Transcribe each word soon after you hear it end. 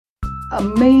A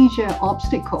major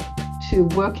obstacle to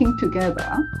working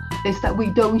together is that we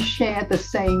don't share the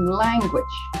same language.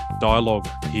 Dialogue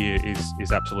here is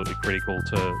absolutely critical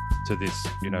to this,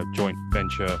 joint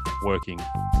venture working.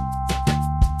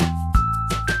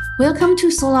 Welcome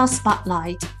to Solar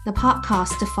Spotlight, the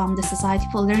podcast from the Society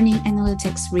for Learning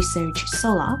Analytics Research,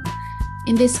 SOLA.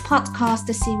 In this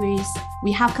podcast series,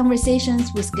 we have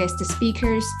conversations with guest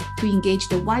speakers to engage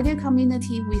the wider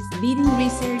community with leading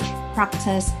research,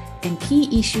 practice, and key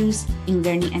issues in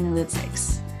learning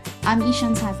analytics. I'm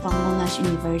Yishan Cai from Monash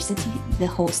University, the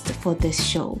host for this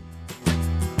show.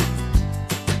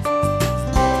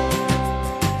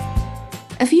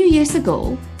 A few years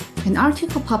ago, an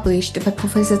article published by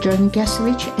Professor Jeremy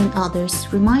Gesrich and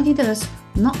others reminded us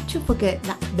not to forget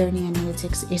that learning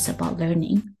analytics is about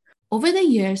learning. Over the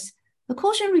years, the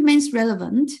question remains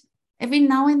relevant. Every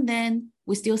now and then,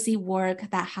 we still see work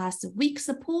that has weak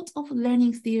support of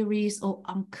learning theories or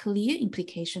unclear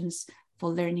implications for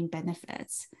learning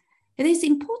benefits. It is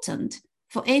important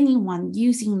for anyone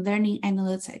using learning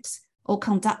analytics or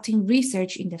conducting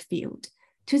research in the field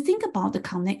to think about the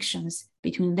connections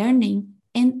between learning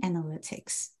and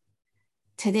analytics.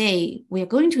 Today, we are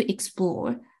going to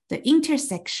explore the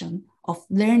intersection of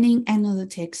learning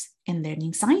analytics and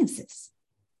learning sciences.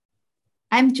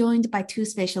 I'm joined by two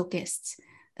special guests,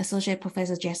 Associate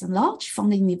Professor Jason Lodge from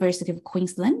the University of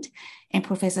Queensland and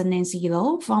Professor Nancy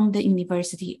Lo from the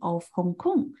University of Hong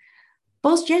Kong.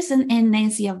 Both Jason and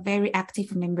Nancy are very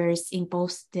active members in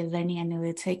both the learning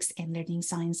analytics and learning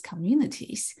science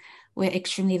communities. We're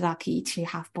extremely lucky to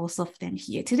have both of them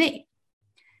here today.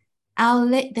 I'll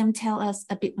let them tell us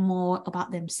a bit more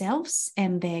about themselves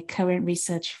and their current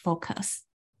research focus.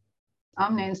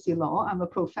 I'm Nancy Law. I'm a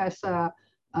professor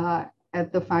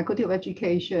at the Faculty of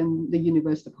Education, the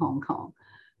University of Hong Kong.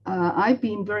 I've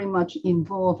been very much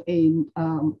involved in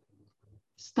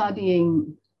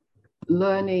studying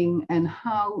learning and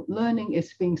how learning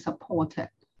is being supported.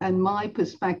 And my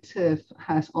perspective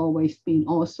has always been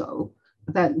also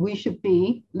that we should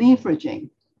be leveraging,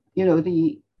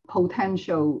 the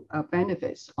potential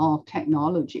benefits of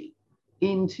technology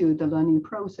into the learning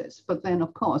process. But then,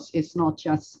 of course, it's not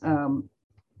just,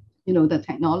 the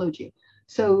technology.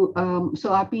 So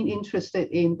I've been interested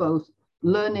in both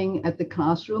learning at the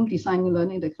classroom, designing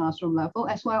learning at the classroom level,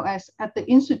 as well as at the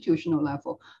institutional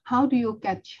level. How do you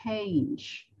get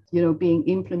change, being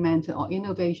implemented or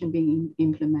innovation being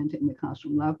implemented in the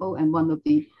classroom level? And one of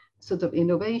the sort of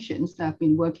innovations that I've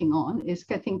been working on is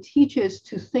getting teachers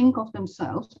to think of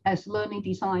themselves as learning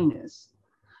designers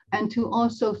and to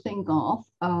also think of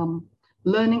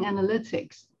learning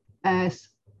analytics as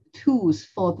tools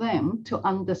for them to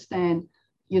understand,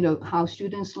 how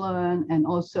students learn and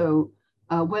also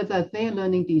whether their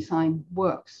learning design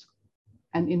works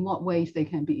and in what ways they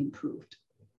can be improved.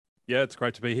 Yeah, it's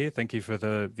great to be here. Thank you for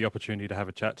the opportunity to have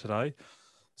a chat today.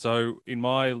 So in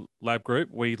my lab group,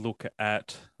 we look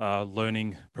at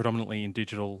learning predominantly in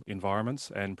digital environments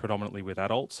and predominantly with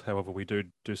adults. However, we do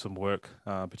some work,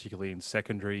 particularly in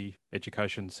secondary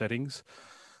education settings.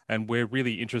 And we're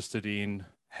really interested in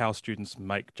how students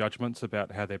make judgments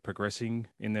about how they're progressing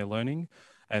in their learning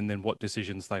and then what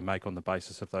decisions they make on the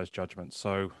basis of those judgments.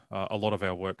 So a lot of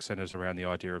our work centers around the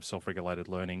idea of self-regulated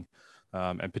learning,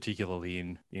 and particularly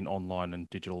in online and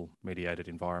digital mediated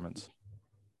environments.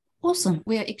 Awesome.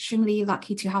 We are extremely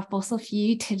lucky to have both of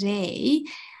you today.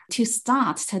 To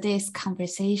start today's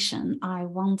conversation, I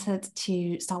wanted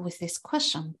to start with this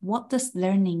question. What does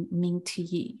learning mean to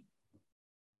you?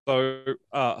 So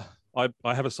I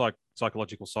have a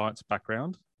psychological science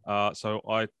background. So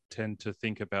I tend to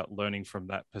think about learning from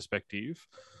that perspective.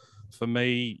 For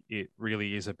me, it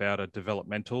really is about a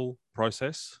developmental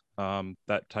process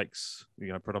that takes,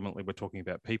 predominantly we're talking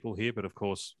about people here, but of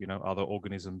course, other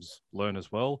organisms learn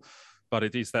as well. But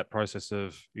it is that process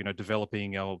of,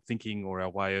 developing our thinking or our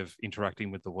way of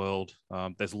interacting with the world.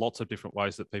 There's lots of different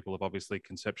ways that people have obviously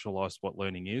conceptualized what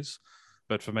learning is.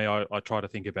 But for me, I try to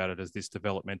think about it as this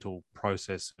developmental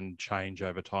process and change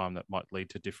over time that might lead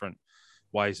to different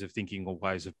ways of thinking or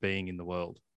ways of being in the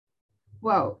world.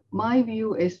 Well, my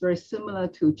view is very similar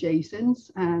to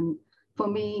Jason's. And for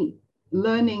me,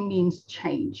 learning means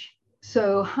change.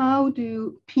 So how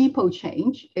do people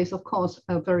change is, of course,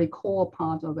 a very core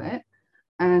part of it.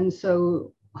 And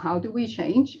so how do we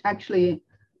change? Actually,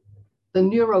 the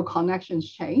neural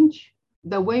connections change,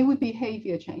 the way we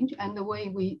behavior change, and the way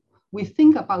we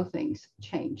think about things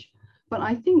change. But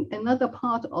I think another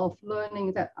part of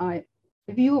learning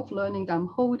view of learning that I'm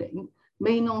holding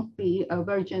may not be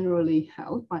very generally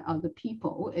held by other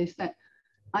people is that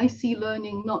I see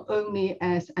learning not only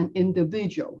as an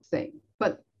individual thing,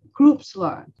 but groups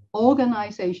learn,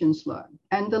 organizations learn.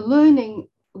 And the learning,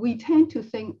 we tend to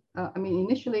think,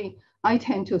 initially, I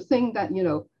tend to think that,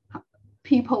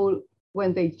 people,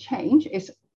 when they change,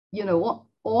 is, what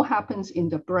all happens in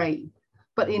the brain.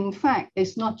 But in fact,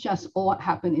 it's not just all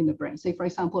happen in the brain. Say, for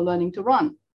example, learning to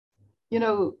run.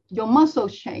 Your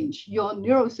muscles change, your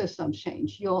neural systems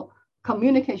change, your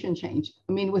communication change,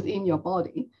 within your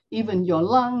body, even your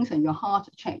lungs and your heart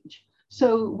change.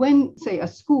 So when, say, a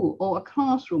school or a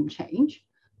classroom change,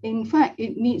 in fact,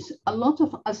 it needs a lot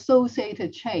of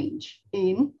associated change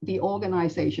in the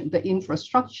organization, the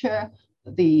infrastructure,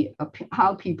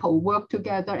 how people work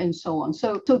together, and so on.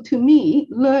 So to me,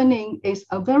 learning is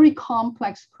a very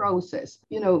complex process,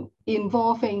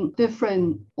 involving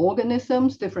different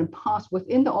organisms, different parts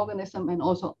within the organism, and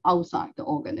also outside the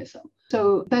organism.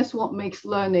 So that's what makes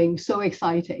learning so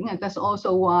exciting. And that's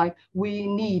also why we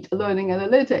need learning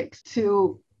analytics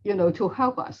to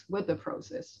help us with the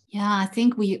process. Yeah, I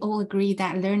think we all agree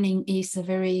that learning is a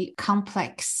very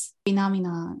complex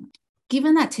phenomenon.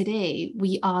 Given that today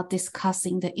we are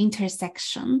discussing the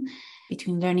intersection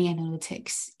between learning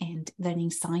analytics and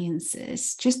learning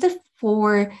sciences, just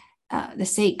for the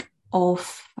sake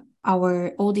of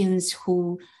our audience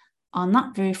who are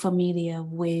not very familiar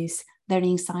with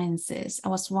learning sciences, I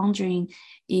was wondering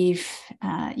if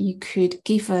you could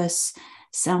give us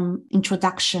some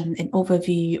introduction and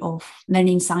overview of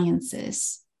learning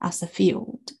sciences as a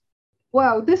field.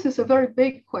 Well, this is a very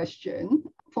big question.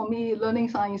 For me, learning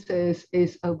sciences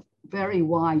is a very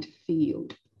wide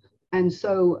field. And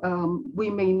so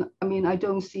I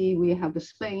don't see we have the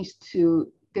space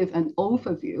to give an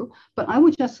overview, but I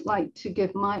would just like to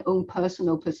give my own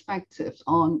personal perspectives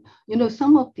on,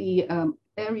 some of the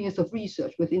areas of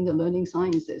research within the learning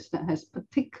sciences that has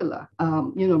particular,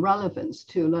 relevance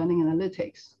to learning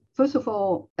analytics. First of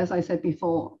all, as I said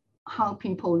before, how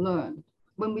people learn.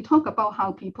 When we talk about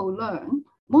how people learn,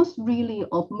 what's really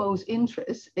of most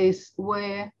interest is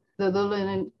where the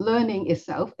learning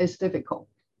itself is difficult,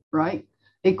 right?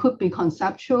 It could be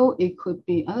conceptual, it could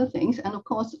be other things. And of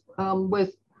course,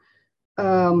 with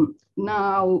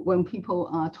now when people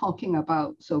are talking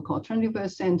about so-called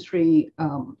 21st century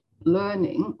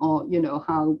learning, or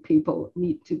how people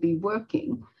need to be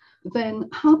working, then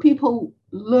how people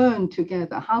learn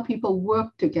together, how people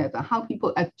work together, how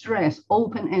people address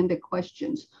open-ended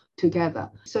questions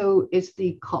together. So it's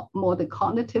more the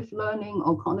cognitive learning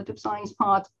or cognitive science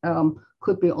part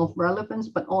could be of relevance,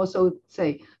 but also,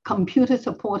 say,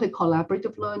 computer-supported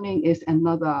collaborative learning is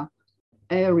another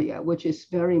area which is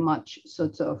very much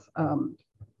sort of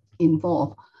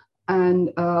involved.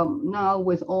 And now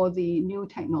with all the new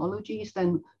technologies,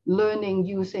 then learning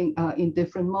using in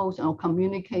different modes or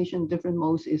communication different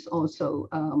modes is also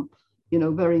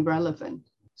very relevant.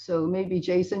 So maybe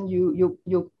Jason,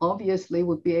 you obviously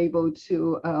would be able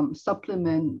to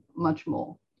supplement much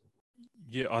more.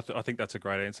 Yeah, I think that's a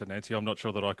great answer, Nancy. I'm not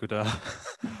sure that I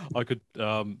could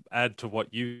add to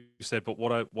what you said, but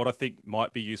what I think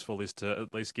might be useful is to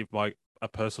at least give a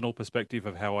personal perspective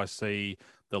of how I see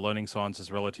the learning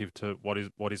sciences relative to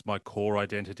what is my core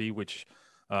identity, which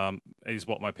is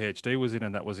what my PhD was in,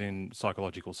 and that was in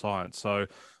psychological science. So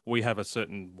we have a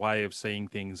certain way of seeing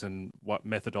things and what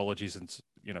methodologies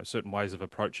and certain ways of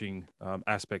approaching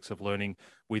aspects of learning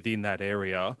within that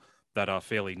area that are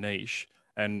fairly niche.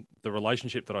 And the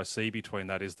relationship that I see between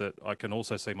that is that I can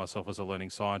also see myself as a learning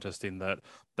scientist in that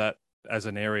as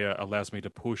an area allows me to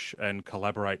push and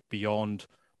collaborate beyond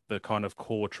the kind of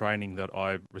core training that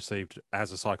I received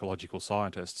as a psychological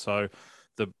scientist. So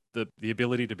the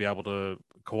ability to be able to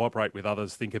cooperate with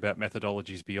others, think about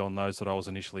methodologies beyond those that I was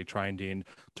initially trained in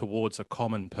towards a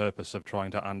common purpose of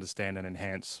trying to understand and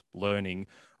enhance learning,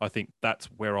 I think that's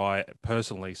where I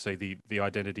personally see the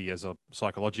identity as a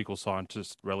psychological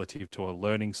scientist relative to a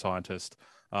learning scientist.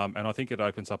 And I think it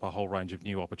opens up a whole range of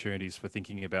new opportunities for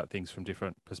thinking about things from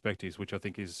different perspectives, which I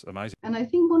think is amazing. And I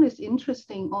think what is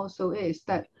interesting also is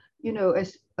that,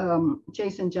 as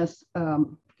Jason just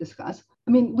discussed,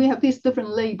 we have these different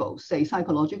labels, say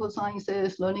psychological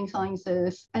sciences, learning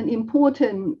sciences. An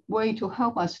important way to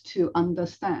help us to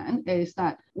understand is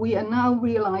that we are now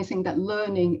realizing that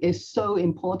learning is so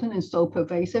important and so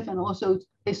pervasive, and also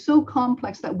is so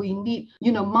complex that we need,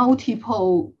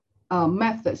 multiple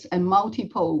methods and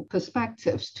multiple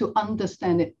perspectives to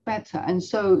understand it better. And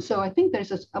so I think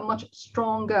there's a much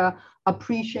stronger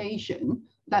appreciation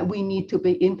that we need to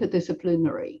be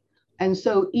interdisciplinary. And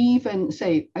so even,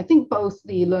 say, I think both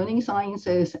the learning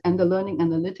sciences and the learning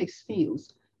analytics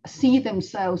fields see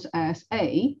themselves as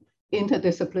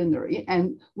interdisciplinary.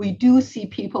 And we do see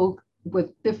people with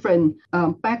different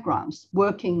backgrounds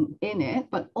working in it,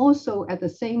 but also at the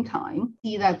same time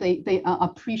see that they are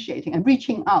appreciating and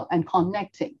reaching out and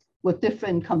connecting with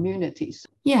different communities.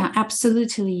 Yeah,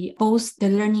 absolutely. Both the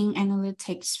learning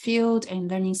analytics field and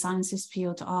learning sciences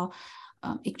field are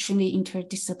extremely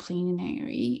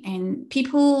interdisciplinary, and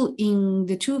people in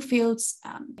the two fields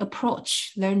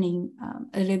approach learning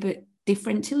a little bit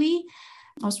differently.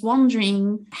 I was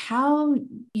wondering how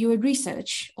your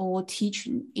research or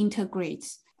teaching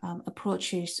integrates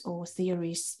approaches or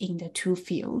theories in the two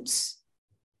fields.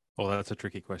 Oh, that's a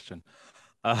tricky question.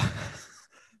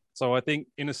 So I think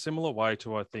in a similar way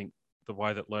to, I think, the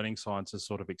way that learning sciences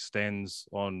sort of extends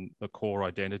on the core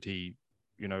identity,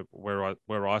 you know,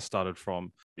 where I started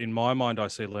from. In my mind, I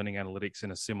see learning analytics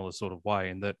in a similar sort of way,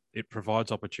 in that it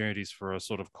provides opportunities for a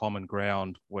sort of common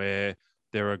ground where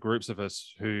there are groups of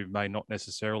us who may not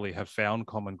necessarily have found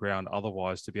common ground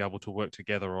otherwise to be able to work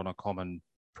together on a common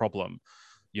problem,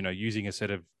 you know, using a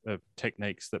set of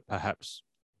techniques that perhaps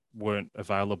weren't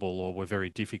available or were very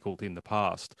difficult in the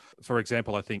past. For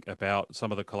example, I think about some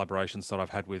of the collaborations that I've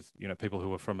had with, you know, people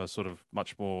who are from a sort of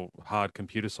much more hard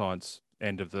computer science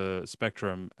end of the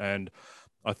spectrum. And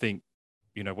I think,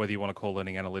 you know, whether you want to call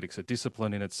learning analytics a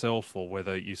discipline in itself or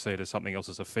whether you see it as something else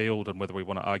as a field, and whether we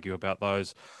want to argue about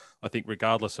those, I think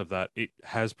regardless of that, it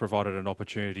has provided an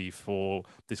opportunity for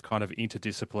this kind of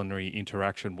interdisciplinary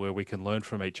interaction where we can learn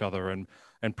from each other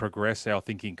and progress our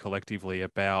thinking collectively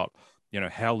about, you know,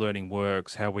 how learning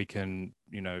works, how we can,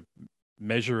 you know,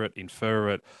 measure it, infer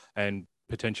it, and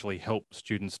potentially help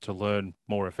students to learn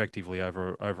more effectively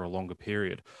over a longer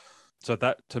period. So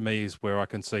that, to me, is where I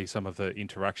can see some of the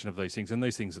interaction of these things. And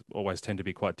these things always tend to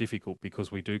be quite difficult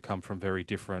because we do come from very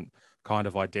different kind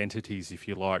of identities, if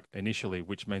you like, initially,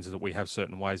 which means that we have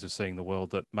certain ways of seeing the world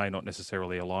that may not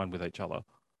necessarily align with each other.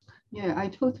 Yeah, I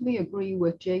totally agree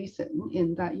with Jason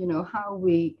in that, you know, how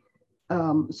we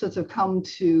sort of come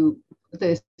to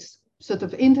this sort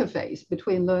of interface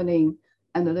between learning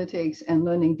analytics and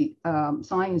learning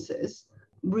sciences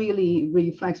really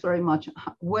reflects very much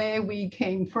where we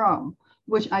came from,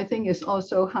 which I think is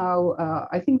also how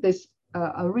I think this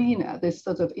arena, this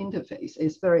sort of interface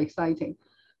is very exciting.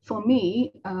 For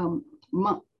me,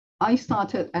 I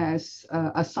started as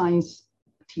a science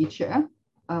teacher.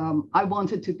 I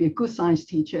wanted to be a good science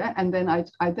teacher, and then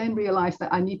I then realized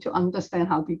that I need to understand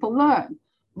how people learn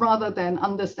rather than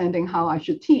understanding how I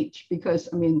should teach, because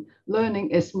I mean,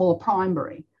 learning is more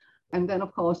primary. And then,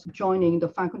 of course, joining the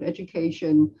faculty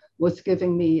education was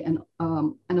giving me an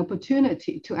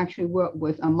opportunity to actually work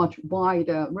with a much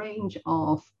wider range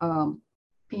of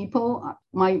people.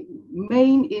 My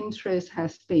main interest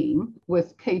has been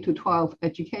with K-12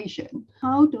 education.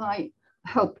 How do I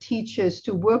help teachers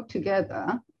to work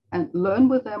together and learn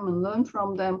with them and learn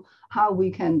from them? How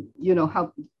we can, you know,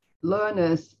 help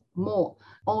learners more.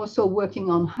 Also working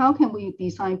on how can we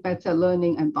design better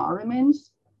learning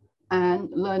environments and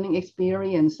learning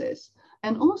experiences.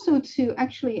 And also to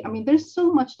actually, I mean, there's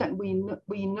so much that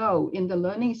we know in the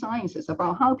learning sciences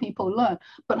about how people learn,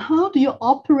 but how do you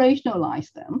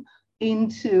operationalize them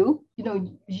into, you know,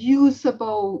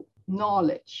 usable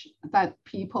knowledge that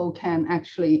people can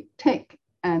actually take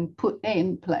and put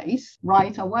in place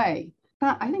right away?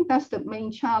 That, I think that's the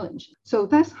main challenge. So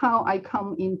that's how I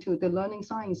come into the learning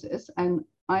sciences, and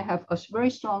I have a very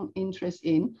strong interest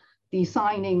in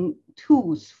designing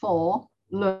tools for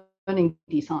learning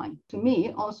design. To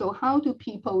me, also, how do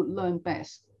people learn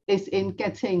best is in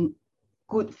getting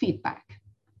good feedback,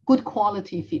 good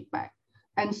quality feedback.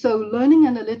 And so learning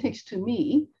analytics to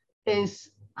me is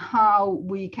how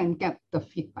we can get the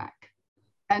feedback.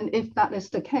 And if that is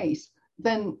the case,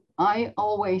 then I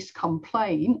always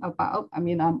complain about, I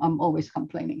mean, I'm always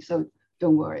complaining, so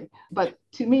don't worry. But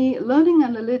to me, learning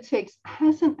analytics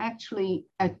hasn't actually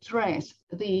addressed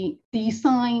the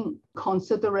design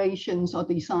considerations or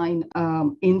design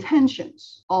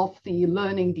intentions of the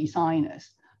learning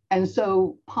designers. And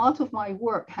so part of my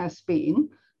work has been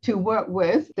to work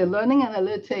with the learning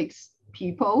analytics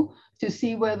people to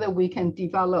see whether we can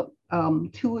develop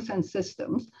tools and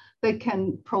systems that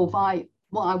can provide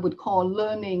what I would call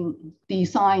learning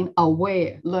design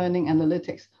aware learning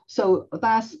analytics. So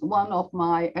that's one of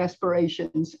my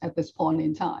aspirations at this point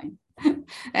in time.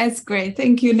 That's great.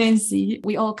 Thank you, Nancy.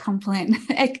 We all complain.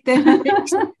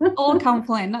 Academics all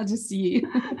complain, not just you.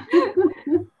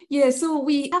 Yeah, so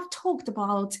we have talked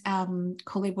about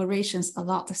collaborations a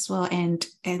lot as well, and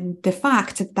the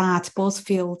fact that both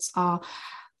fields are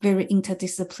very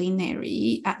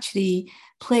interdisciplinary actually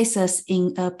place us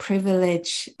in a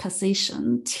privileged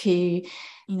position to, you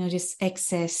know, just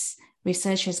access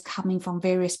researchers coming from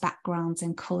various backgrounds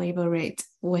and collaborate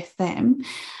with them,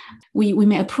 we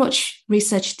may approach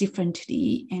research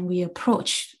differently, and we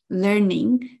approach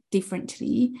learning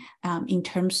differently in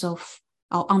terms of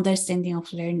our understanding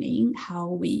of learning, how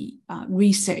we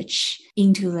research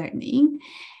into learning.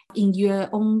 In your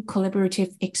own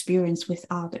collaborative experience with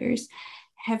others,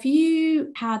 have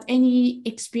you had any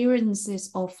experiences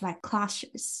of like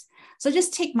clashes? So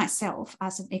just take myself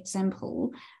as an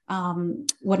example.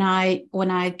 When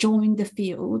I joined the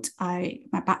field, my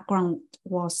background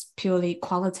was purely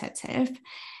qualitative,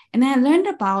 and I learned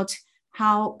about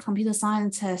how computer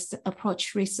scientists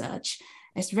approach research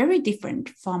is very different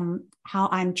from how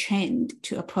I'm trained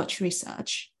to approach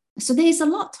research. So there is a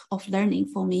lot of learning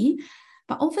for me.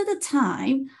 But over the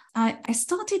time, I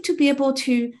started to be able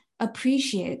to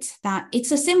appreciate that it's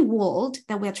the same world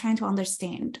that we're trying to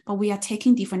understand, but we are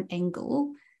taking different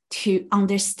angle to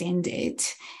understand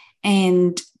it.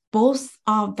 And both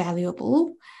are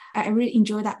valuable. I really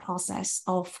enjoy that process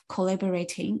of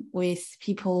collaborating with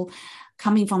people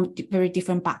coming from very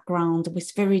different backgrounds,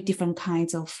 with very different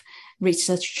kinds of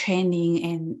research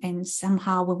training. And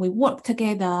somehow when we work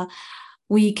together,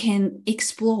 we can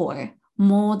explore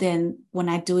more than when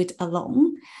I do it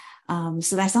alone.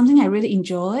 So that's something I really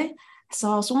enjoy.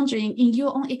 So I was wondering, in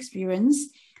your own experience,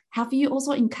 have you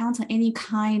also encountered any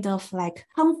kind of like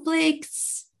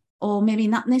conflicts, or maybe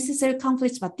not necessarily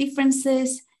conflicts, but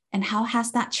differences? And how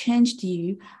has that changed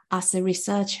you as a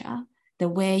researcher, the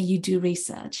way you do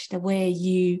research, the way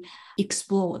you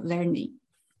explore learning?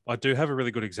 I do have a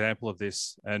really good example of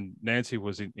this, and Nancy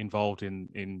was involved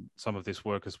in some of this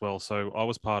work as well. So I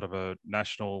was part of a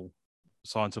national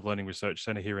Science of Learning Research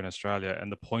Centre here in Australia,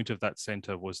 and the point of that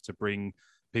centre was to bring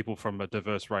people from a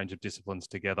diverse range of disciplines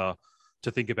together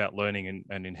to think about learning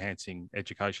and enhancing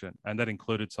education. And that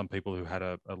included some people who had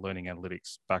a learning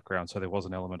analytics background, so there was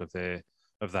an element of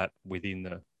that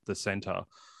within the centre.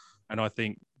 And I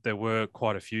think there were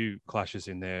quite a few clashes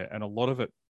in there, and a lot of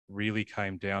it really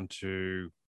came down to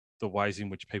the ways in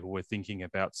which people were thinking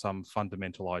about some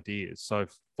fundamental ideas. So,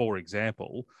 for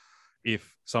example,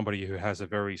 if somebody who has a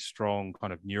very strong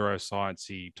kind of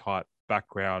neuroscience-y type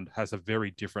background has a very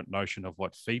different notion of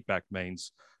what feedback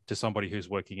means to somebody who's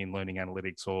working in learning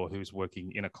analytics or who's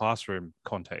working in a classroom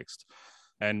context.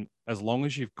 And as long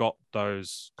as you've got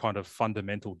those kind of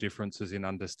fundamental differences in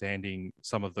understanding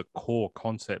some of the core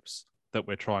concepts that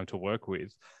we're trying to work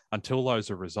with, until those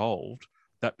are resolved,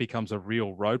 that becomes a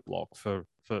real roadblock for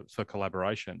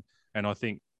collaboration. And I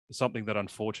think something that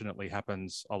unfortunately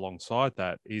happens alongside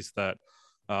that is that,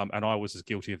 and I was as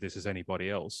guilty of this as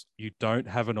anybody else, you don't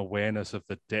have an awareness of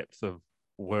the depth of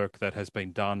work that has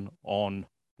been done on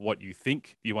what you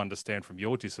think you understand from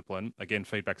your discipline. Again,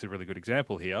 feedback's a really good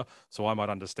example here. So I might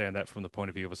understand that from the point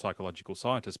of view of a psychological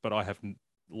scientist, but I have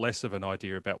less of an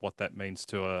idea about what that means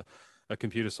to a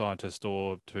computer scientist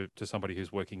or to somebody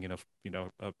who's working in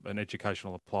an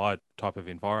educational applied type of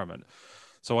environment.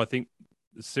 So I think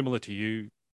similar to you,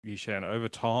 Yishan, over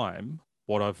time,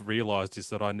 what I've realized is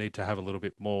that I need to have a little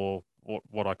bit more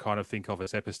what I kind of think of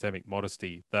as epistemic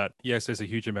modesty, that yes, there's a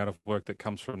huge amount of work that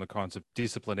comes from the kinds of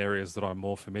discipline areas that I'm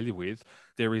more familiar with.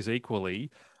 There is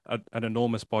equally an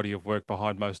enormous body of work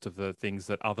behind most of the things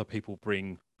that other people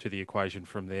bring to the equation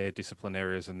from their discipline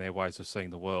areas and their ways of seeing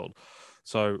the world.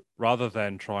 So rather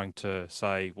than trying to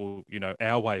say, well,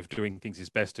 our way of doing things is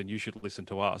best and you should listen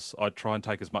to us, I'd try and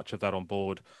take as much of that on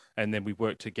board. And then we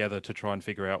work together to try and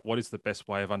figure out what is the best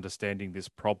way of understanding this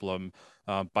problem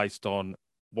based on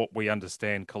what we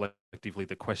understand collectively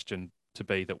the question to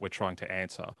be that we're trying to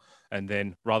answer. And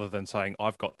then rather than saying,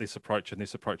 I've got this approach and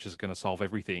this approach is going to solve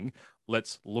everything,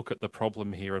 let's look at the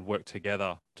problem here and work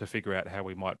together to figure out how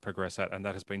we might progress that. And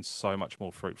that has been so much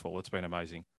more fruitful. It's been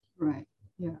amazing. Right.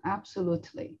 Yeah,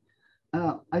 absolutely.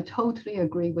 I totally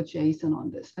agree with Jason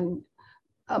on this. And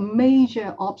a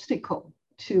major obstacle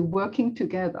to working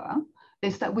together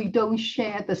is that we don't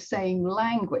share the same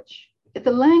language. If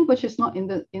the language is not in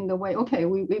the way, okay,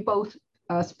 we both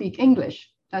speak English.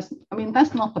 That's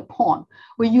not the point.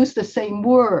 We use the same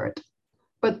word,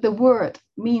 but the word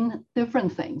mean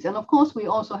different things. And of course, we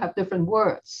also have different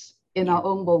words in our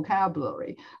own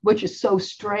vocabulary, which is so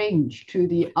strange to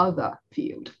the other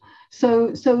field.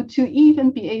 So to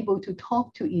even be able to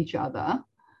talk to each other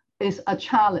is a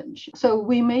challenge. So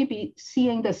we may be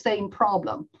seeing the same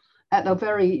problem at a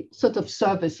very sort of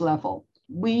surface level.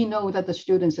 We know that the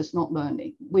students is not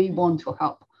learning. We want to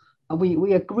help.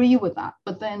 We agree with that.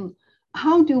 But then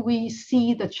how do we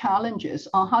see the challenges,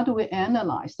 or how do we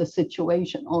analyze the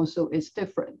situation also is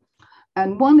different.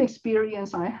 And one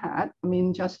experience I had, I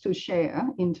mean, just to share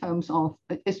in terms of,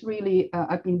 it's really,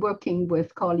 I've been working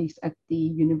with colleagues at the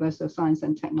University of Science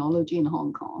and Technology in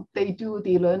Hong Kong. They do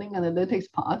the learning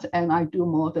analytics part, and I do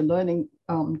more the learning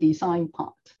design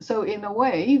part. So in a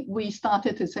way, we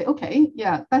started to say, okay,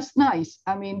 yeah, that's nice.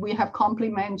 I mean, we have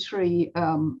complementary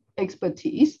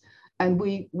expertise, and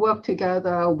we work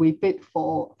together, we bid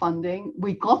for funding,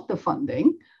 we got the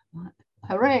funding,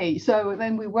 hooray. So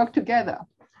then we work together.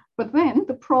 But then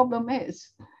the problem is,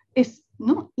 it's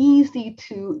not easy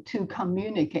to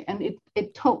communicate, and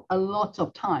it took a lot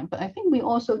of time. But I think we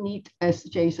also need, as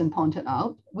Jason pointed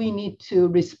out, we need to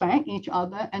respect each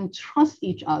other and trust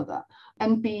each other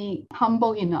and be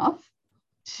humble enough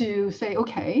to say,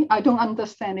 okay, I don't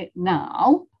understand it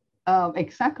now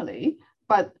exactly,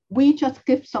 but we just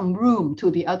give some room to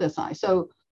the other side. So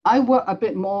I work a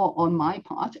bit more on my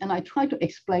part, and I try to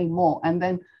explain more, and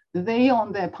then they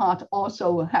on their part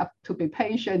also have to be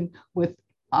patient with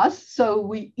us. So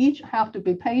we each have to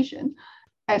be patient.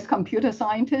 As computer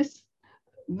scientists,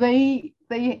 they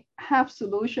have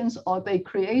solutions, or they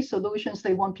create solutions.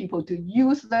 They want people to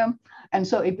use them. And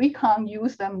so if we can't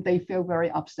use them, they feel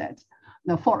very upset.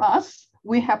 Now for us,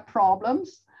 we have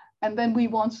problems, and then we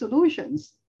want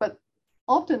solutions. But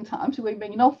oftentimes we may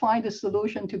not find the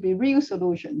solution to be real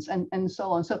solutions, and so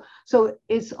on. So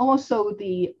it's also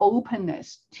the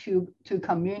openness to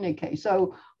communicate.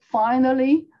 So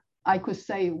finally, I could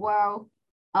say, well,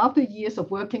 after years of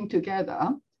working together,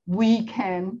 we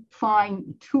can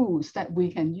find tools that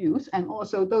we can use. And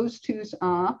also those tools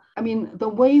are, I mean, the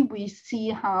way we see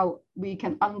how we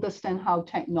can understand how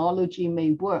technology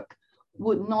may work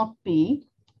would not be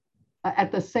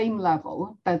at the same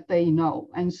level that they know.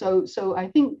 And so I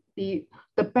think the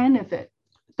benefit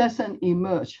doesn't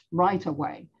emerge right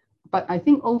away, but I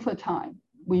think over time,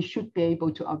 we should be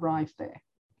able to arrive there.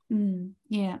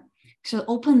 Yeah. So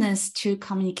openness to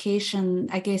communication,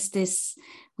 I guess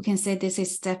we can say this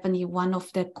is definitely one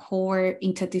of the core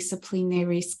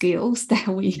interdisciplinary skills that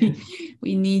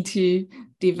we need to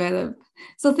develop.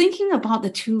 So thinking about the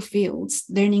two fields,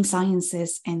 learning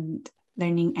sciences and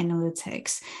learning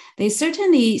analytics, there's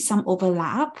certainly some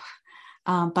overlap,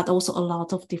 but also a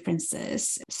lot of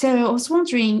differences. So I was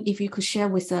wondering if you could share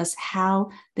with us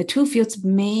how the two fields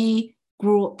may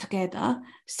grow together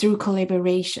through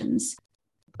collaborations.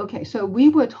 Okay, so we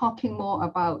were talking more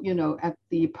about, at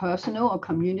the personal or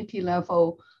community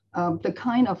level, the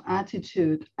kind of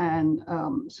attitude and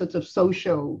sort of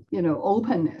social,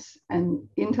 openness and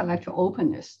intellectual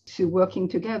openness to working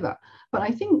together. But I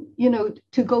think,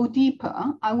 to go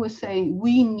deeper, I would say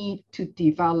we need to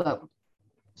develop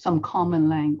some common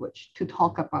language to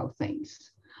talk about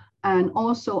things. And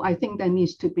also, I think there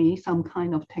needs to be some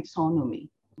kind of taxonomy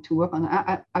to work on.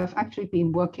 I've actually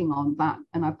been working on that,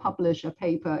 and I published a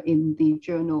paper in the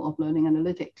Journal of Learning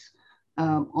Analytics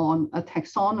on a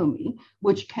taxonomy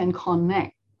which can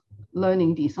connect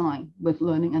learning design with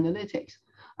learning analytics.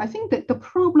 I think that the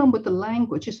problem with the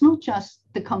language is not just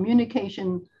the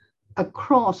communication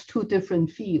across two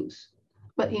different fields,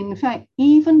 but in fact,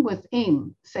 even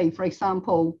within, say, for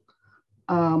example,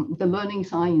 the learning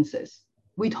sciences,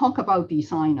 we talk about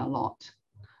design a lot,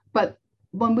 but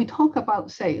when we talk about,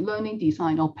 say, learning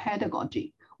design or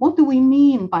pedagogy, what do we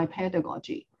mean by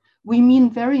pedagogy? We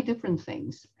mean very different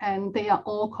things, and they are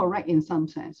all correct in some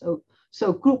sense.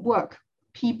 So group work,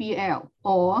 PBL,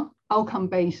 or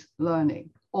outcome-based learning,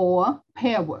 or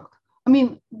pair work. I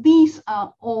mean, these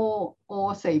are all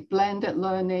say, blended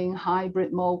learning,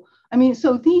 hybrid mode. I mean,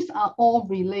 so these are all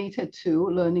related to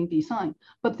learning design,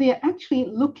 but they're actually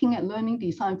looking at learning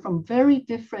design from very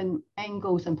different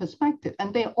angles and perspectives,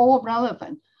 and they're all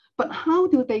relevant. But how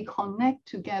do they connect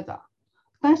together?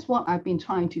 That's what I've been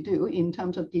trying to do in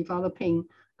terms of developing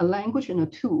a language and a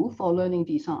tool for learning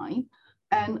design,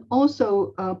 and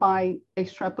also by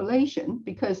extrapolation,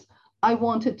 because I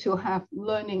wanted to have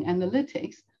learning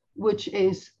analytics, which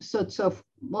is sort of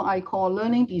what I call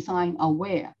learning design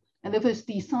aware. And if it's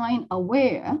design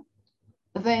aware,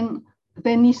 then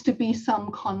there needs to be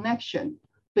some connection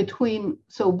between,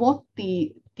 so what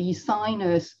the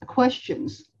designers'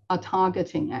 questions are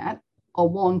targeting at or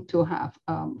want to have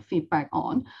feedback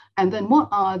on, and then what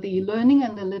are the learning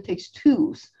analytics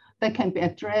tools that can be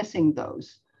addressing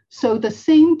those. So the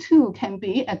same tool can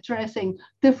be addressing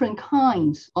different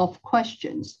kinds of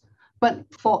questions. But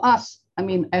for us, I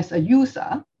mean, as a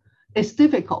user, it's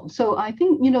difficult. So I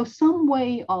think, some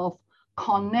way of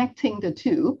connecting the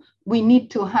two, we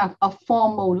need to have a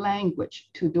formal language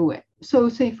to do it. So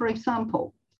say, for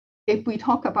example, if we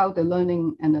talk about the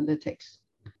learning analytics,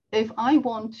 if I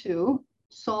want to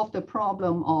solve the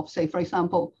problem of, say, for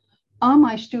example, are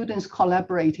my students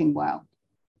collaborating well?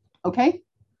 Okay,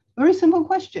 very simple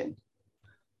question.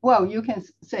 Well, you can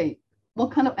say,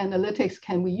 what kind of analytics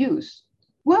can we use?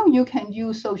 Well, you can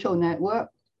use social network.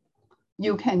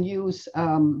 You can use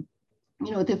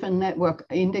different network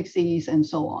indexes and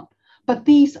so on. But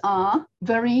these are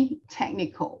very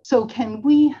technical. So can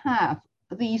we have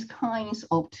these kinds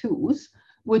of tools,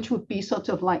 which would be sort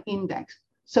of like index?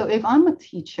 So if I'm a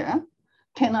teacher,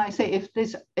 can I say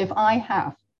if I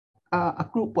have a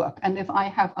group work and if I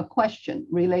have a question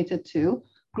related to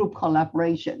group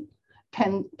collaboration,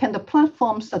 can the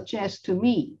platform suggest to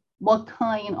me what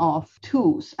kind of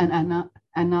tools and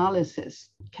analysis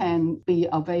can be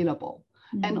available?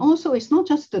 Mm-hmm. And also, it's not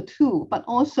just the tool, but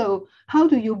also how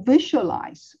do you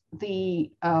visualize the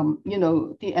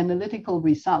analytical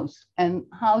results, and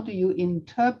how do you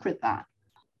interpret that?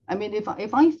 I mean,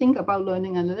 if I think about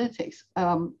learning analytics,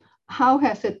 how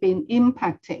has it been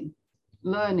impacting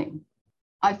learning?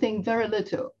 I think very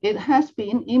little. It has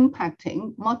been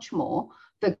impacting much more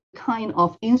the kind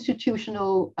of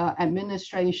institutional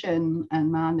administration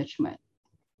and management.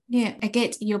 Yeah, I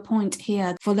get your point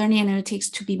here. For learning analytics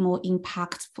to be more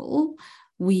impactful,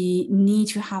 we need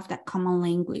to have that common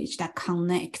language that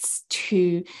connects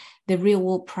to the real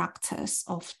world practice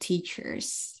of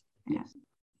teachers.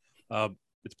 Yeah.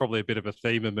 It's probably a bit of a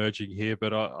theme emerging here,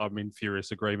 but I'm in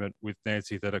furious agreement with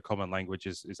Nancy that a common language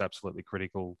is absolutely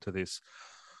critical to this.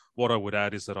 What I would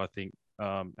add is that I think,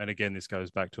 and again, this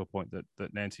goes back to a point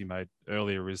that Nancy made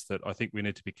earlier, is that I think we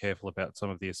need to be careful about some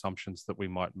of the assumptions that we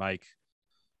might make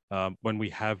when we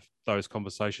have those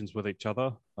conversations with each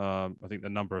other. I think the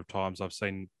number of times I've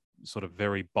seen sort of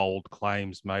very bold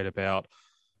claims made about,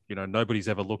 nobody's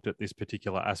ever looked at this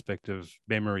particular aspect of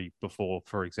memory before,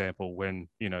 for example, when,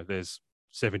 there's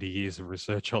 70 years of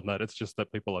research on that. It's just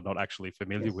that people are not actually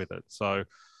familiar with it. So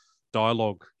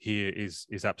dialogue here is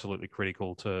absolutely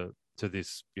critical to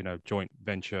this, joint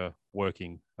venture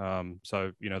working.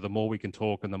 So, the more we can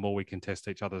talk and the more we can test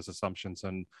each other's assumptions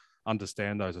and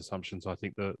understand those assumptions, I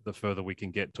think the further we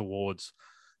can get towards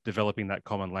developing that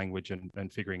common language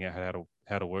and figuring out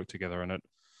how to work together. And it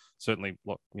certainly,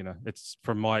 it's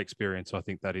from my experience, I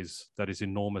think that is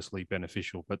enormously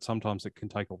beneficial, but sometimes it can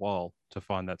take a while to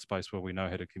find that space where we know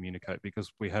how to communicate,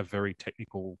 because we have very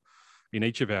technical, in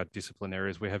each of our discipline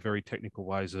areas, we have very technical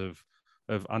ways of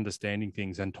understanding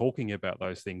things and talking about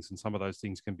those things. And some of those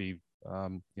things can be,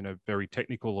 very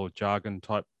technical or jargon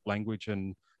type language.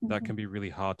 And that can be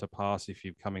really hard to pass if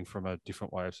you're coming from a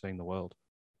different way of seeing the world.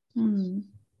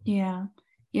 Yeah.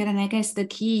 Yeah, and I guess the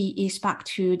key is back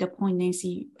to the point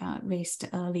Nancy raised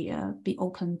earlier, be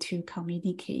open to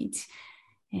communicate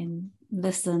and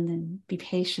listen and be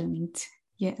patient.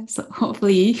 Yeah, so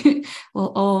hopefully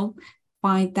we'll all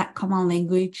find that common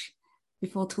language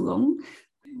before too long.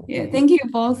 Yeah, thank you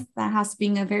both. That has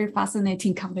been a very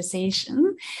fascinating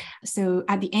conversation. So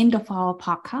at the end of our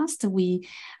podcast, we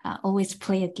always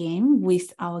play a game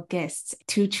with our guests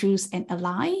to choose and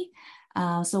ally.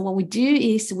 So what we do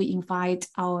is we invite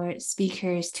our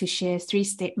speakers to share 3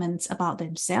 statements about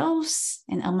themselves.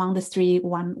 And among the 3,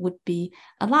 one would be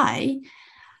a lie.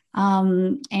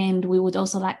 And we would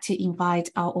also like to invite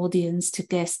our audience to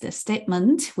guess the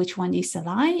statement, which one is a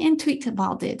lie, and tweet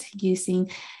about it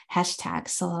using hashtag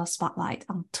Solar Spotlight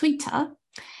on Twitter.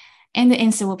 And the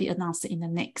answer will be announced in the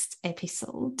next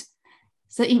episode.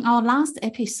 So in our last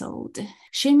episode,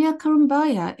 Shemya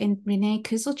Karumbaya and Renee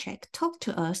Kuzolchek talked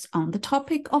to us on the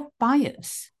topic of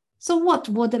bias. So what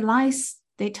were the lies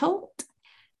they told?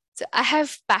 So I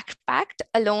have backpacked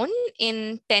alone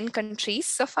in 10 countries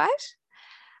so far.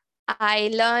 I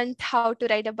learned how to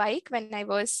ride a bike when I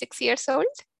was 6 years old,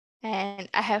 and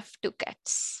I have 2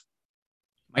 cats.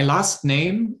 My last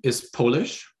name is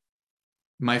Polish.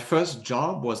 My first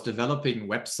job was developing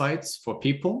websites for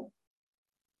people.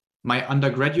 My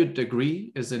undergraduate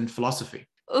degree is in philosophy.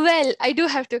 Well, I do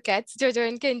have 2 cats, Jojo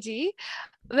and Kenji.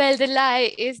 Well, the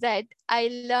lie is that I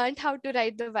learned how to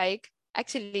ride the bike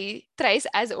actually thrice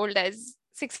as old as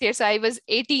 6 years. So I was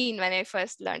 18 when I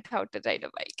first learned how to ride a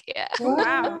bike. Yeah.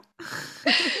 Wow.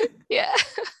 Yeah.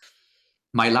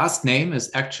 My last name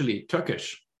is actually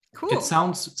Turkish. Cool. It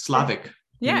sounds Slavic.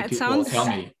 Yeah, it sounds tell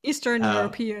me. Eastern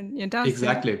European. It does.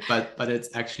 Exactly, but it's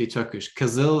actually Turkish.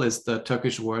 Kızıl is the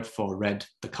Turkish word for red,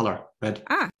 the color red.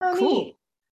 Ah, cool.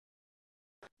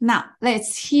 Now,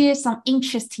 let's hear some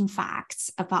interesting facts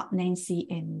about Nancy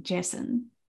and Jason.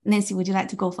 Nancy, would you like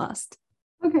to go first?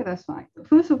 Okay, that's fine.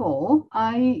 First of all,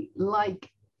 I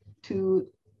like to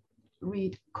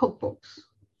read cookbooks,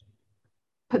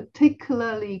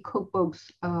 particularly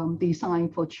cookbooks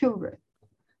designed for children,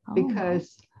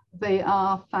 because they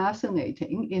are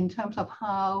fascinating in terms of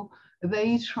how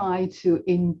they try to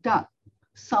induct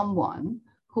someone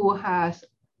who has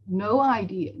no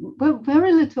idea, well,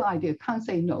 very little idea, can't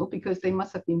say no, because they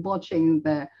must have been watching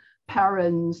their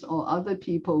parents or other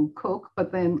people cook,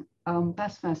 but then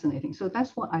that's fascinating. So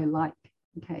that's what I like,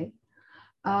 okay?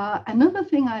 Another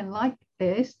thing I like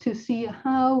is to see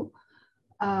how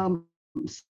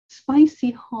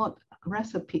spicy hot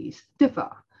recipes differ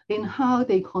in how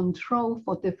they control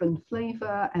for different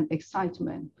flavor and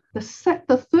excitement.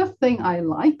 The third thing I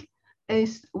like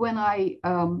is when I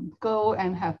go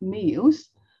and have meals,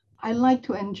 I like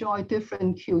to enjoy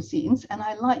different cuisines, and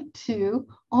I like to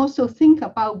also think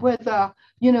about whether,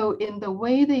 you know, in the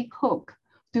way they cook,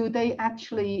 do they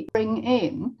actually bring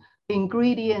in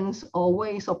ingredients or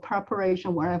ways of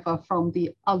preparation, whatever, from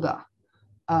the other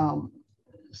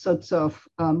sorts of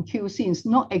cuisines,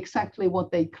 not exactly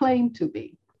what they claim to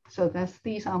be. So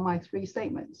these are my 3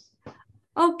 statements.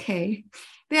 Okay,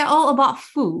 they're all about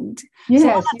food. Yes,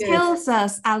 so what yes. tells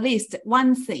us at least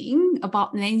one thing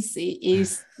about Nancy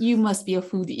is you must be a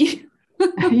foodie.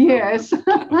 Yes.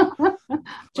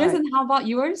 Jason, how about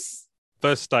yours?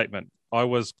 First statement, I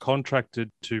was contracted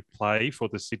to play for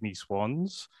the Sydney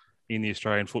Swans in the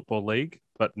Australian Football League,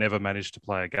 but never managed to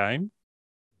play a game.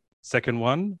 Second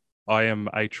one, I am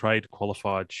a trade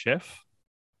qualified chef.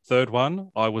 Third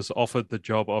one, I was offered the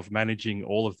job of managing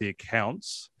all of the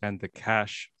accounts and the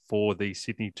cash for the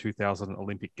Sydney 2000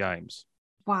 Olympic Games.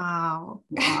 Wow.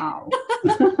 Wow.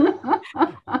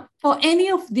 For any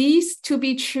of these to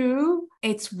be true,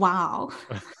 it's wow.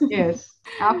 Yes,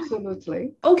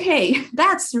 absolutely. Okay,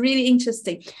 that's really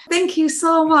interesting. Thank you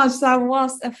so much. That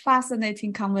was a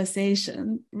fascinating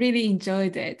conversation. Really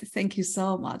enjoyed it. Thank you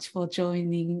so much for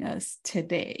joining us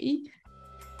today.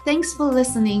 Thanks for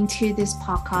listening to this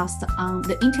podcast on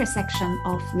the intersection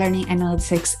of learning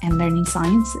analytics and learning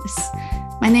sciences.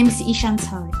 My name is Ishan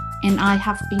Tsai, and I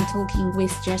have been talking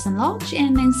with Jason Lodge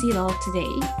and Nancy Law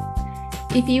today.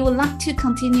 If you would like to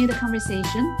continue the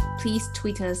conversation, please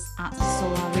tweet us at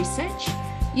Solar Research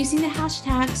using the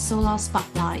hashtag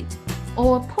SolarSpotlight,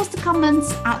 or post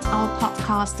comments at our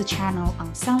podcast channel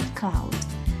on SoundCloud.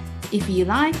 If you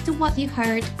liked what you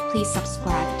heard, please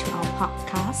subscribe to our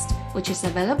podcast, which is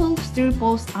available through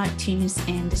both iTunes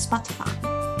and Spotify.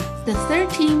 The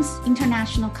 13th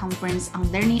International Conference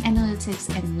on Learning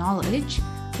Analytics and Knowledge,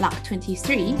 LAC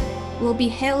 23, will be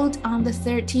held on the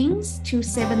 13th to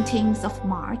 17th of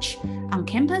March on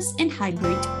campus and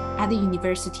hybrid at the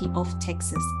University of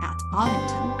Texas at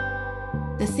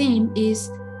Arlington. The theme is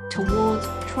Toward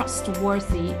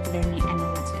Trustworthy Learning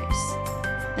Analytics.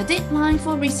 The deadline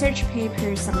for research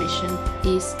paper submission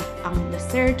is on the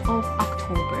 3rd of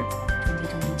October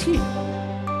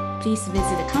 2022. Please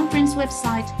visit the conference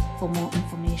website for more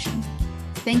information.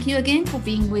 Thank you again for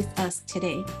being with us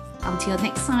today. Until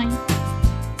next time.